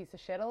to be a piece of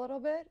shit a little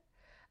bit.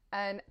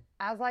 And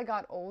as I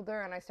got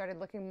older and I started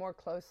looking more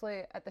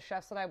closely at the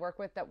chefs that I work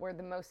with that were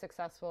the most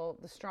successful,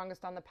 the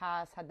strongest on the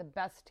pass, had the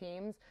best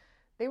teams,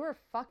 they were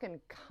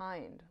fucking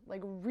kind, like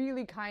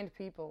really kind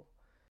people.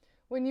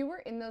 When you were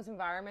in those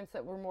environments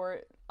that were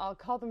more, I'll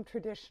call them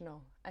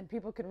traditional, and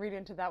people can read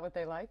into that what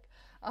they like,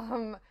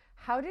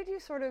 how did you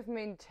sort of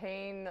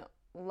maintain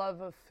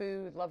love of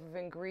food, love of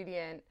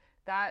ingredient,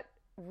 that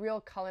real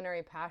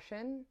culinary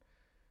passion?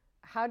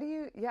 How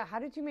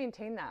did you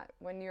maintain that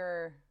when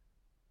you're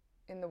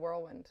in the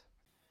whirlwind?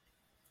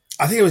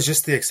 I think it was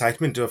just the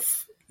excitement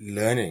of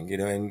learning,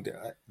 and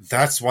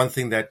that's one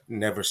thing that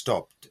never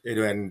stopped.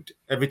 And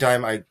every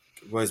time I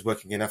was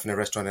working enough in a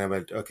restaurant and I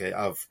went, okay,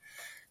 I've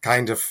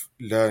kind of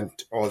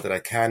learned all that I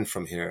can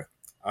from here,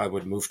 I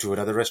would move to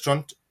another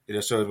restaurant.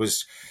 So it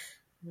was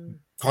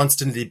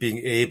constantly being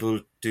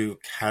able to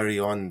carry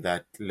on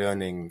that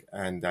learning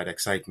and that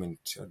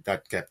excitement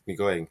that kept me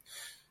going.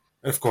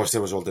 And of course,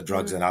 there was all the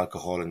drugs and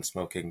alcohol and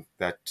smoking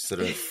that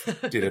sort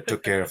of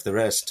took care of the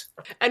rest.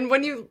 And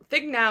when you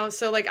think now,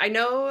 so like I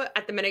know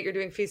at the minute you're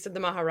doing Feast of the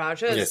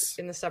Maharajas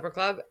in the Supper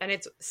Club, and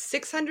it's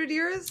 600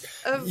 years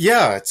of...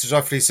 Yeah, it's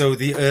roughly. So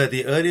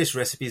the earliest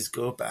recipes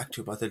go back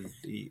to about the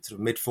sort of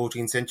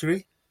mid-14th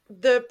century.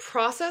 The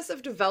process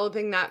of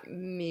developing that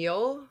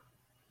meal,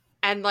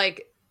 and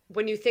like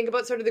when you think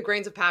about sort of the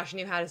grains of passion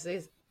you had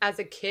as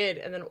a kid,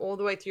 and then all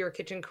the way through your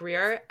kitchen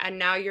career, and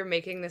now you're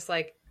making this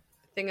like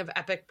thing of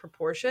epic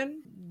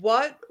proportion.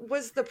 What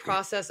was the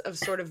process of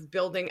sort of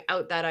building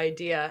out that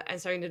idea and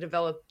starting to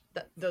develop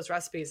those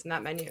recipes and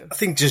that menu? I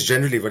think just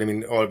generally what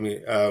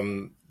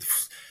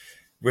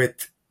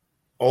with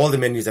all the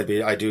menus that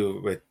I do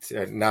with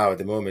now at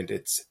the moment,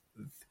 it's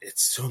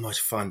so much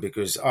fun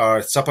because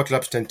our supper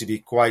clubs tend to be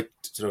quite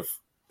sort of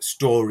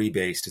story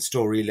based and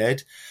story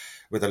led,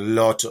 with a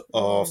lot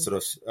of sort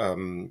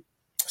of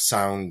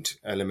sound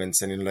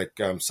elements and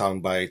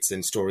sound bites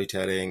and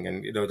storytelling,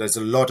 and there's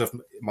a lot of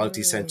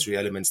multi-sensory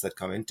elements that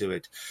come into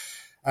it,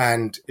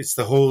 and it's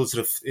the whole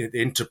sort of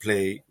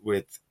interplay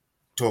with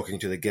talking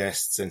to the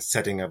guests and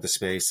setting up the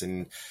space,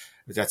 and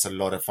that's a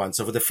lot of fun.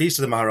 So for the Feast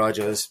of the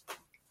Maharajas,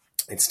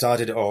 it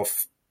started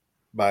off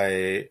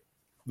by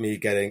me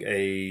getting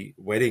a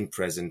wedding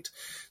present.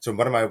 So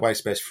one of my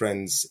wife's best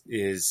friends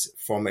is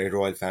from a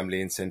royal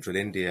family in central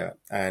India,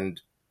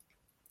 and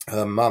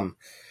her mum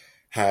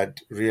had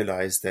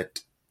realized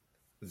that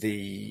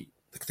the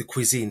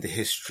cuisine, the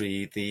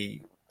history,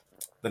 the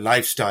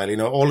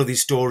lifestyle, all of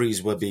these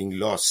stories were being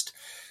lost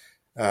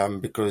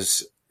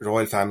because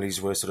royal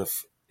families were sort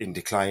of in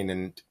decline,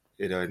 and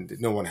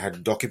no one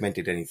had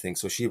documented anything.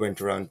 So she went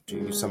around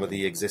to some of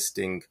the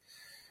existing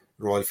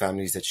royal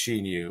families that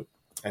she knew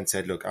and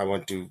said, look, I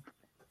want to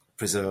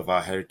preserve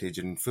our heritage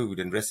and food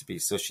and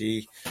recipes. So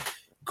she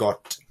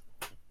got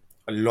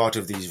a lot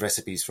of these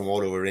recipes from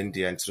all over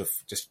India and sort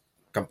of just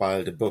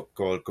compiled a book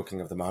called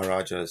Cooking of the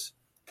Maharajas,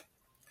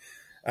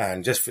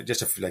 and just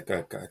like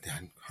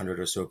 100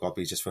 or so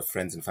copies just for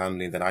friends and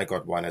family. And then I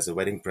got one as a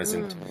wedding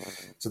present.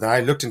 So then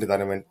I looked into that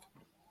and went,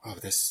 oh,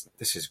 this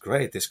is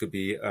great. This could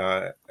be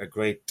a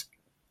great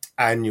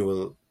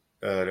annual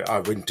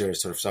our winter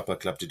sort of supper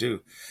club to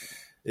do,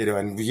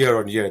 and year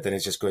on year, then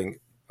it's just going,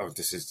 oh,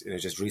 this is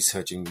just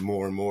researching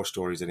more and more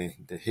stories and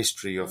the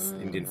history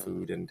of Indian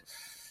food. And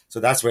so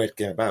that's where it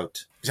came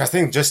about. I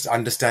think just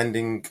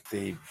understanding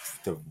the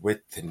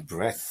width and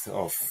breadth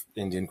of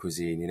Indian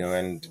cuisine,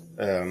 and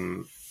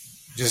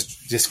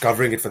just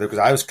discovering it because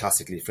I was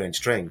classically French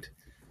trained.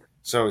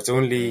 So it's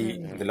only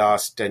the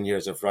last 10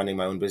 years of running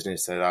my own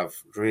business that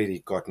I've really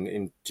gotten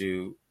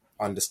into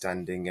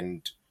understanding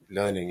and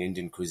learning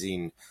Indian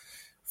cuisine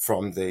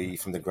from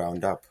the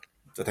ground up.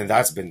 So I think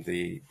that's been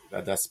the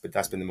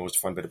most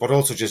fun bit, but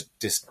also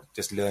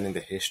just learning the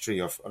history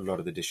of a lot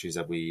of the dishes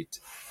that we eat.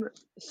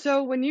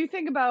 So when you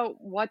think about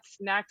what's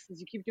next, as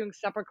you keep doing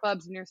supper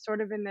clubs and you're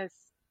sort of in this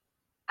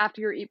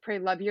after your eat, pray,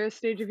 love you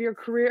stage of your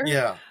career,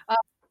 Yeah.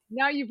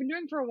 now you've been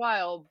doing for a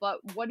while, but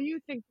what do you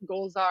think the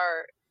goals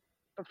are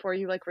before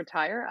you like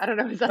retire? I don't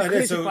know. Is that a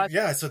crazy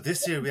question? So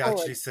this year we Forward.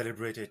 actually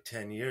celebrated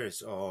 10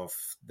 years of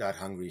That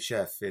Hungry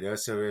Chef,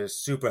 so we're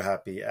super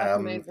happy. That's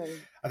amazing.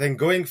 I think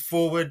going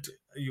forward,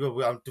 you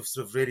want to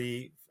sort of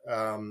really,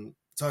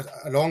 so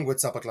along with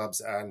supper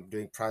clubs and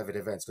doing private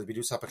events, because we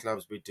do supper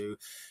clubs,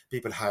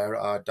 people hire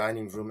our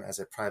dining room as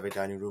a private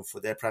dining room for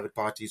their private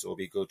parties, or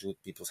we go to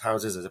people's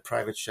houses as a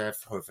private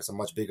chef, or if it's a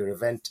much bigger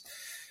event.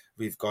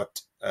 We've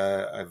got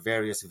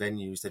various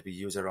venues that we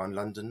use around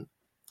London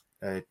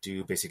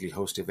to basically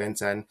host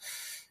events.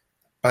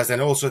 But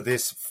then also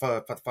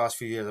for the past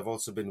few years, I've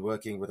also been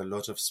working with a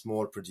lot of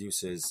small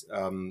producers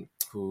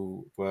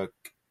who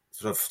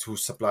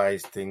supply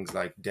things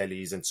like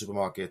delis and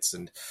supermarkets,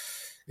 and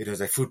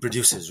like food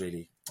producers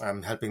really.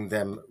 I'm helping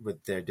them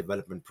with their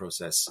development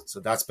process.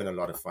 So that's been a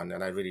lot of fun,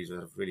 and I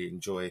really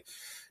enjoy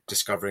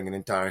discovering an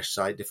entire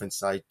different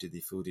side to the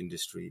food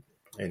industry.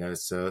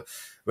 So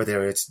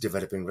whether it's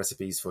developing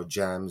recipes for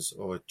jams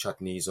or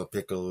chutneys or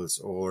pickles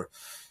or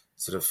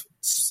sort of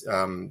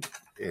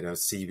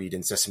seaweed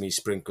and sesame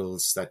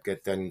sprinkles that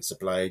get then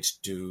supplied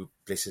to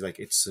places like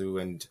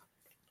Itsu and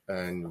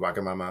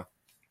Wagamama.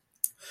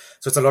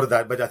 So it's a lot of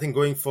that. But I think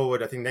going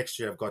forward, I think next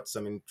year I've got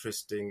some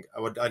interesting.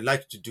 I'd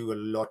like to do a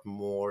lot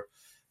more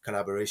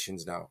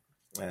collaborations now.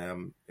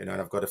 And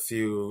I've got a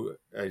few.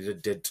 I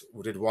did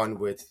one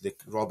with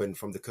Robin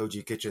from the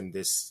Koji Kitchen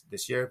this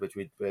year,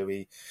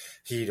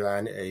 he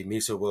ran a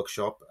miso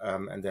workshop,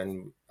 and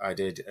then I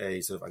did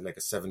a sort of like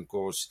a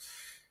 7-course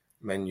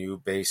menu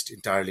based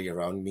entirely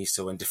around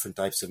miso and different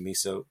types of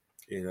miso.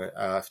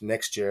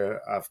 Next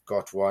year I've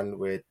got one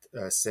with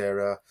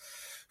Sarah,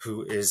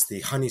 who is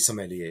the honey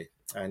sommelier,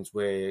 and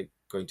we're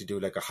going to do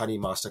like a honey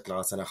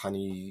masterclass and a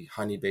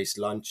honey based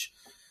lunch.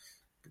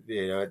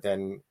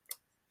 Then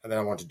I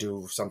want to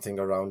do something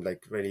around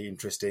like really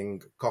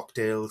interesting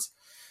cocktails.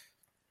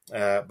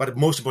 But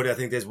most importantly, I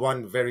think there's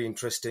one very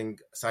interesting.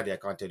 Sadly, I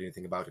can't tell you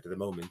anything about it at the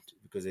moment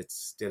because it's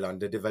still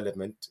under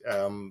development.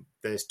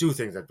 There's 2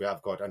 things that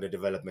I've got under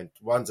development.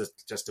 One's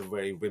just a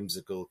very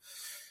whimsical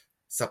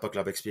supper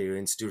club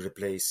experience to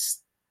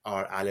replace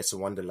our Alice in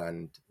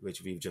Wonderland,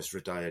 which we've just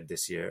retired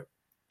this year.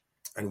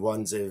 And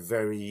one's a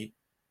very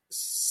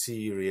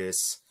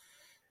serious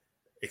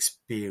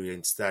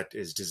experience that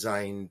is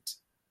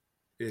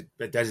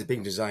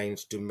being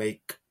designed to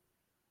make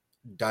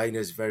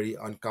diners very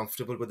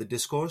uncomfortable with the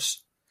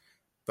discourse,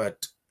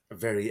 but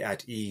very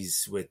at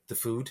ease with the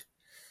food.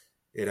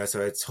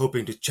 So it's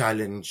hoping to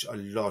challenge a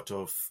lot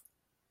of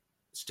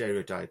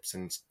stereotypes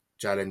and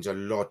challenge a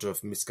lot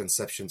of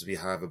misconceptions we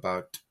have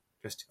about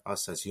just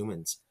us as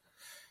humans.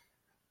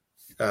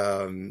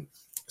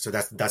 So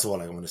that's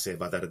all I want to say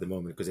about that at the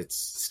moment, because it's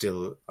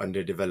still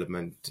under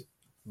development.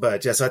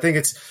 But yeah, so I think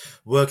it's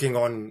working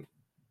on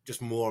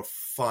just more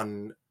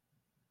fun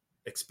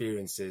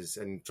experiences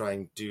and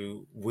trying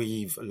to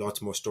weave a lot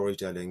more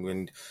storytelling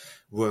and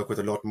work with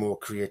a lot more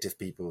creative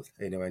people,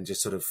 and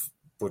just sort of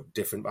put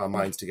our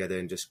minds together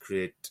and just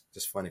create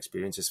just fun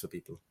experiences for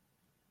people.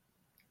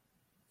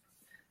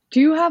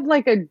 Do you have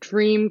like a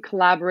dream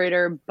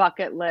collaborator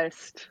bucket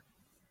list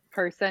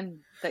person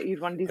that you'd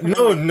want to do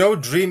something with? No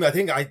dream. I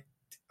think I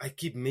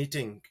keep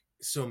meeting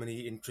so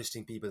many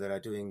interesting people that are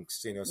doing,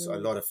 a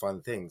lot of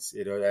fun things,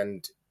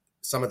 and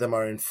some of them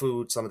are in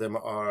food, some of them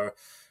are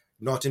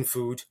not in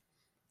food.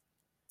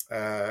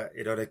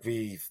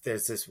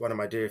 There's this one of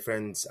my dear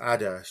friends,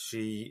 Ada.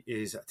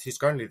 She's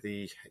currently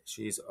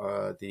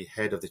the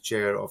head of the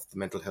chair of the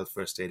Mental Health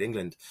First Aid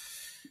England,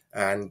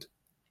 and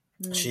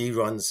she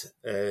runs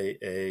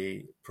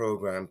a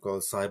program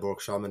called Cyborg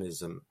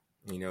Shamanism.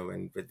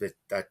 And with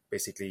that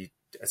basically,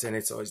 that's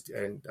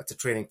a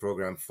training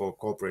program for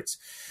corporates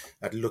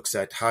that looks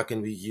at how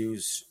can we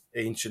use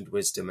ancient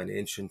wisdom and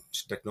ancient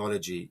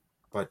technology,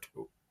 but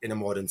in a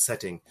modern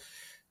setting,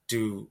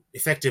 to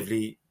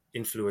effectively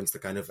influence the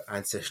kind of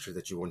ancestry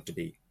that you want to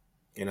be.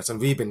 So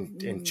we've been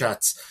in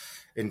chats,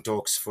 in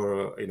talks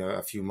for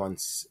a few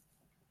months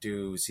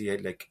to see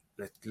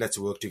let's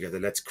work together.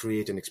 Let's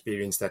create an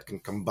experience that can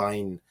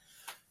combine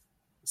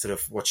sort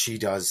of what she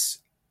does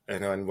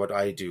and what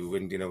I do,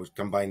 and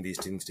combine these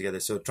things together.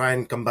 So try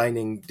and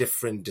combining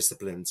different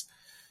disciplines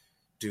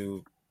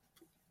to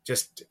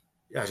just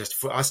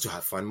for us to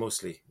have fun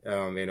mostly.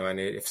 And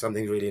if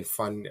something really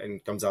fun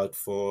and comes out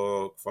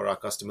for our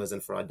customers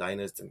and for our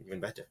diners, then even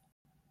better.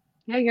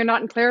 Yeah, you're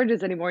not in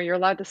Claridges anymore. You're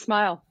allowed to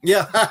smile.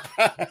 Yeah.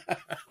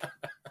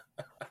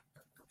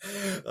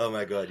 Oh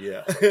my God,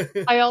 yeah.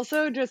 I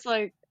also just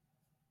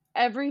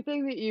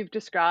everything that you've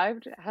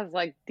described has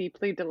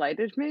deeply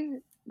delighted me.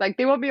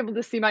 They won't be able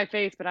to see my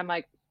face, but I'm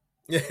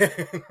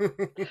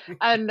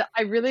And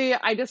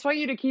I just want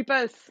you to keep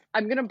us,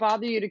 I'm going to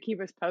bother you to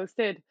keep us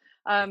posted,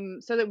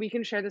 so that we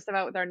can share this stuff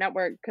out with our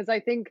network. Cause I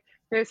think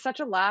there's such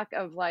a lack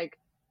of like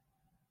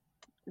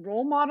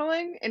role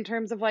modeling in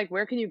terms of like,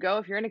 where can you go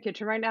if you're in a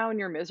kitchen right now and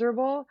you're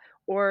miserable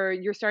or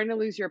you're starting to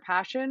lose your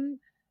passion?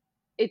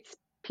 It's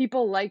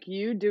people like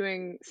you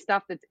doing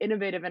stuff that's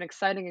innovative and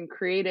exciting and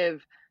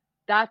creative.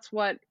 That's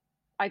what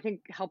I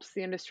think helps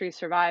the industry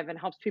survive and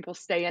helps people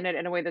stay in it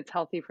in a way that's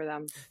healthy for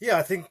them. Yeah,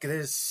 I think it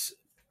is.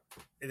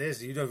 It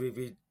is.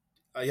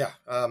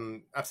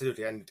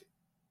 Absolutely. And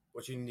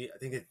what you need, I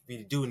think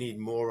we do need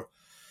more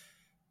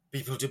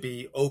people to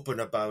be open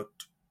about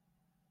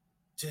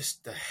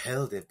just the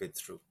hell they've been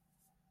through,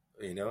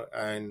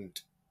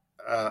 and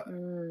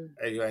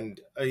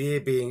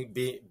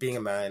being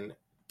a man,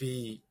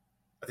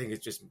 I think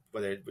it's just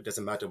whether it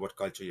doesn't matter what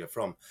culture you're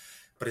from,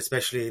 but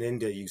especially in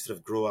India, you sort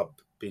of grow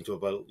up being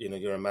told, well,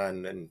 you're a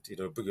man, and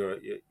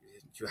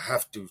you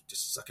have to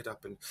just suck it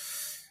up and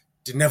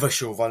to never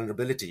show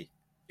vulnerability,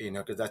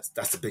 because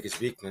that's the biggest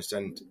weakness.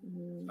 And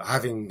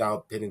having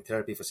now been in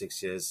therapy for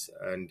 6 years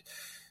and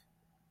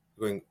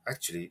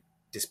actually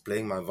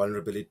displaying my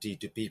vulnerability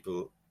to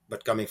people,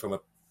 but coming from a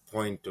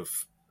point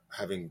of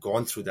having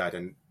gone through that,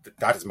 and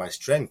that is my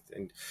strength,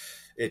 and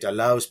it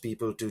allows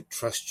people to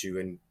trust you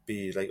and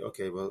be like,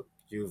 okay, well,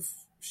 you've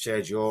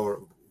shared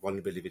your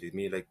vulnerability with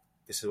me, like,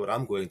 this is what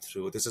I'm going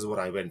through, this is what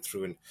I went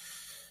through, and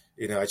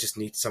I just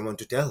need someone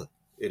to tell,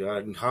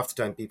 and half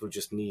the time people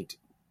just need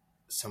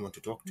someone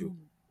to talk to.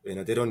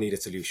 They don't need a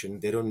solution,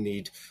 they don't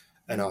need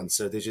an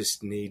answer, they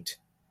just need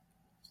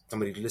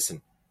somebody to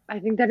listen. I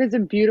think that is a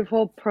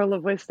beautiful pearl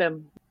of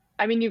wisdom.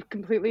 I mean, you've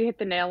completely hit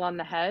the nail on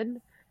the head.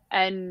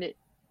 And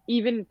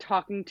even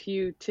talking to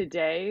you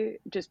today,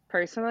 just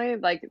personally,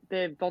 like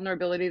the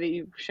vulnerability that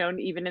you've shown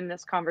even in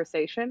this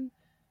conversation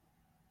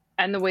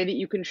and the way that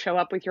you can show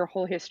up with your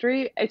whole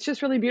history, it's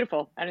just really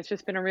beautiful. And it's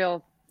just been a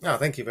real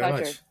thank you very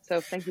much.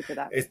 So thank you for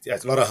that.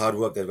 It's a lot of hard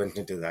work that went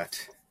into that,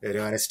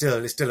 and it's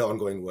still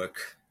ongoing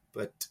work,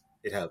 but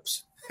it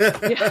helps.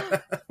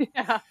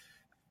 Yeah.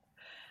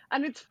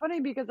 And it's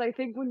funny because I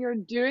think when you're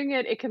doing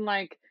it, it can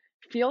like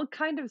feel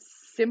kind of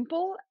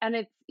simple and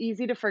it's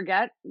easy to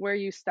forget where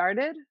you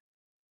started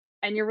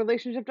and your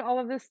relationship to all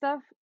of this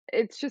stuff.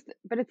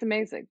 But it's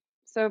amazing.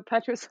 So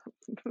Petrus,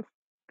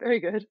 very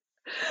good.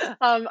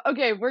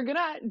 Okay, we're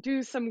gonna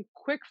do some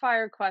quick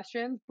fire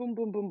questions. Boom,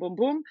 boom, boom, boom,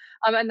 boom.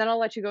 And then I'll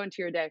let you go into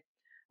your day.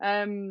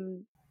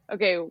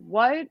 Okay,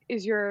 what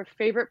is your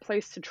favorite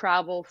place to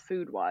travel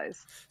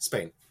food-wise?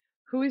 Spain.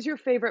 Who is your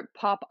favorite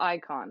pop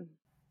icon?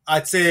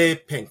 I'd say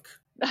Pink.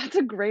 That's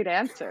a great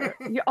answer.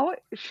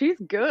 She's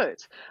good.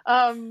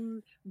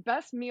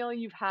 Best meal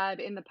you've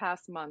had in the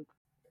past month?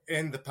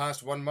 In the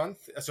past 1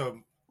 month? So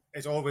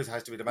it always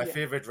has to be. My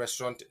favorite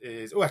restaurant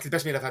is... actually, the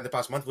best meal I've had in the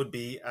past month would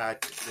be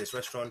at this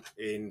restaurant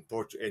in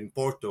Porto,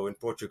 in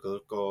Portugal,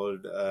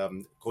 called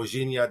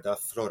Cozinha da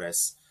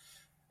Flores.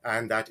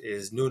 And that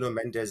is Nuno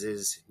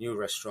Mendes's new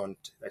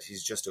restaurant that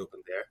he's just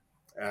opened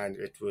there. And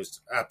it was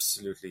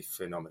absolutely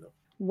phenomenal.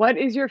 What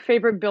is your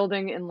favorite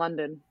building in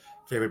London?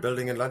 Favorite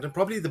building in London?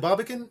 Probably the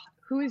Barbican.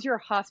 Who is your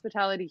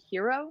hospitality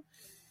hero?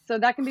 So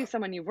that can be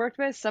someone you've worked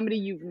with, somebody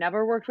you've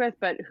never worked with,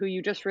 but who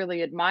you just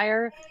really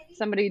admire,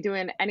 somebody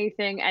doing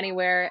anything,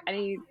 anywhere,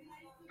 any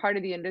part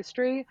of the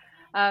industry,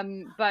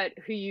 but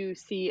who you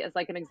see as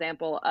like an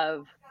example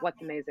of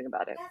what's amazing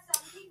about it.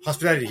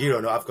 Hospitality hero,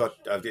 no, I've got,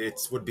 it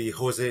would be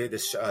Jose,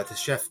 the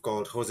chef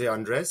called Jose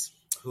Andres,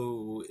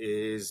 who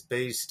is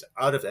based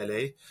out of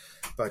LA,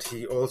 but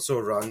he also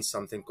runs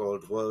something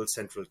called World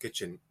Central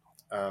Kitchen,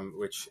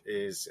 which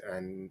is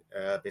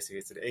basically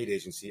it's an aid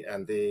agency,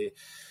 and they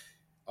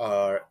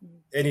are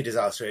any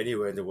disaster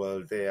anywhere in the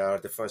world, they are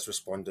the first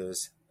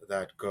responders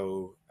that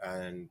go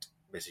and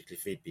basically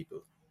feed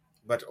people.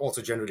 But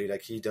also generally,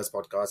 like, he does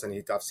podcasts,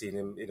 and I've seen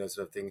him,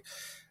 sort of thing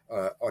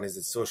on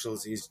his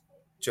socials. He's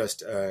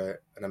just an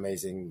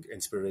amazing,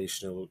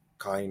 inspirational,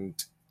 kind,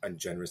 and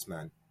generous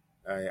man.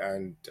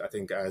 And I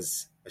think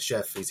as a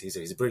chef,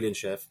 he's a brilliant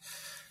chef.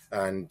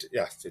 And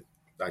yeah,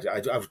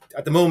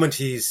 at the moment,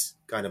 he's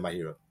kind of my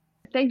hero.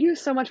 Thank you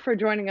so much for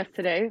joining us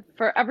today.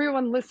 For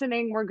everyone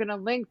listening, we're going to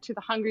link to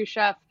The Hungry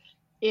Chef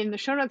in the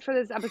show notes for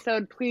this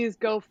episode. Please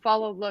go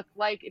follow, look,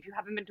 like. If you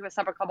haven't been to a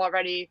supper club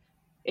already,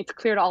 it's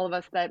clear to all of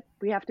us that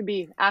we have to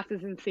be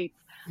asses in seats.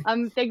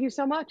 Thank you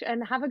so much,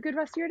 and have a good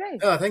rest of your day.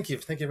 Oh, thank you.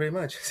 Thank you very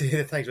much.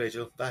 Thanks,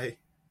 Rachel. Bye.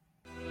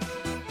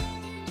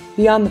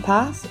 Beyond the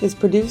Pass is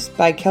produced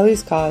by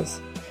Kelly's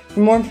Cause. For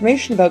more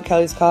information about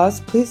Kelly's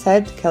Cause, please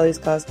head to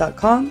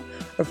kellyscause.com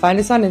or find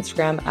us on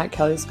Instagram at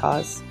Kelly's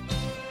Cause.